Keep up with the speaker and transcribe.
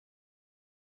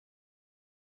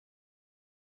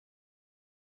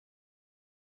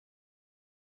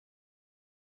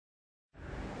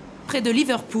près de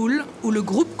Liverpool, où le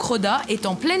groupe Croda est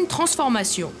en pleine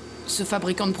transformation. Ce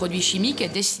fabricant de produits chimiques à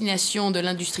destination de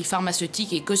l'industrie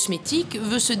pharmaceutique et cosmétique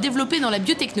veut se développer dans la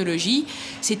biotechnologie.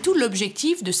 C'est tout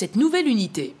l'objectif de cette nouvelle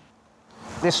unité.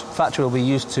 This factory will be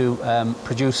used to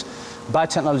produce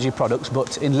biotechnology products,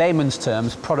 but in layman's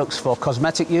terms, products for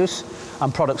cosmetic use and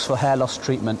products for hair loss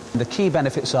treatment. The key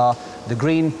benefits are the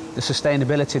green, the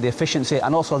sustainability, the efficiency,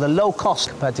 and also the low cost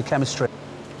compared to chemistry.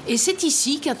 Et c'est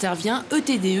ici qu'intervient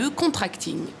ETDE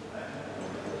Contracting.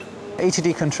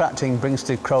 ETD Contracting brings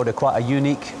to Croda quite a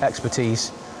unique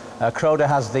expertise. Croda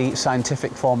has the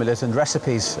scientific formulas and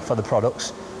recipes for the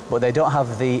products, but they don't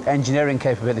have the engineering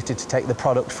capability to take the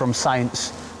product from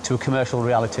science to a commercial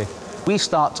reality. We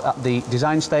start at the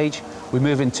design stage, we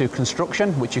move into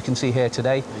construction, which you can see here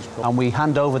today, and we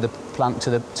hand over the plant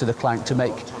to the client to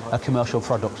make a commercial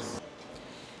product.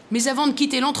 Mais avant de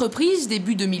quitter l'entreprise,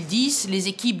 début 2010, les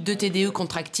équipes d'ETDE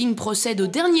Contracting procèdent au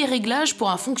dernier réglage pour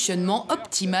un fonctionnement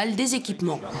optimal des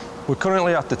équipements. We're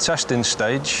currently at the testing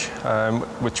stage,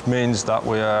 which means that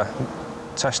we are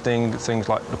testing things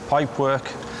like the pipework,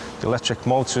 the electric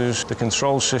motors, the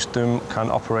control system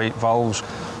can operate valves.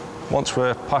 Once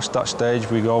we're past that stage,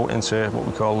 we go into what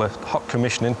we call the hot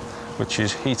commissioning, which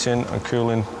is heating and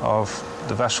cooling of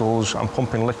the vessels and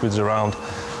pumping liquids around.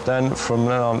 Then from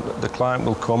then on, the client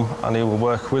will come and he will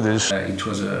work with us. It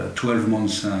was a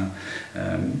 12-month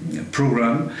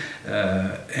program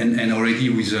and already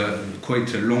with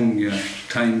quite a long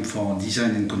time for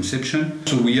design and conception.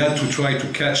 So we had to try to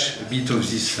catch a bit of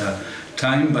this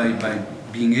time by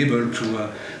being able to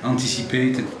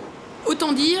anticipate.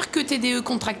 Autant dire que TDE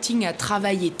Contracting a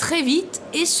travaillé très vite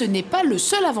et ce n'est pas le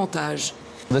seul avantage.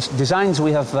 The designs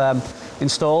we have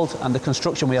installed and the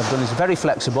construction we have done is very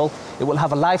flexible. It will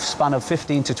have a lifespan of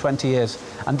 15 to 20 years.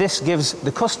 And this gives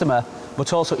the customer,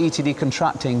 but also ETD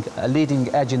Contracting, a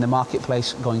leading edge in the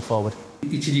marketplace going forward.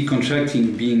 ETD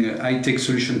Contracting being a high-tech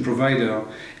solution provider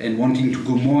and wanting to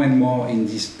go more and more in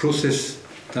this process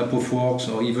type of works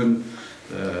or even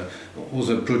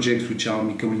other projects which are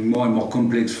becoming more and more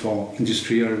complex for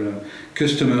industrial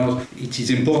customers. It is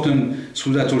important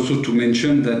through that also to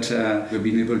mention that we've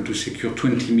been able to secure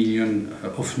 20 million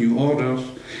of new orders,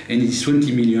 and these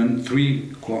 20 million,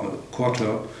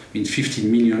 quarter means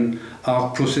 15 million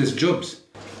are process jobs.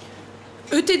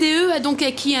 ETDE a donc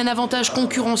acquis un avantage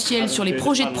concurrentiel sur les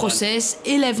projets de process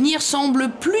et l'avenir semble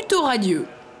plutôt radieux.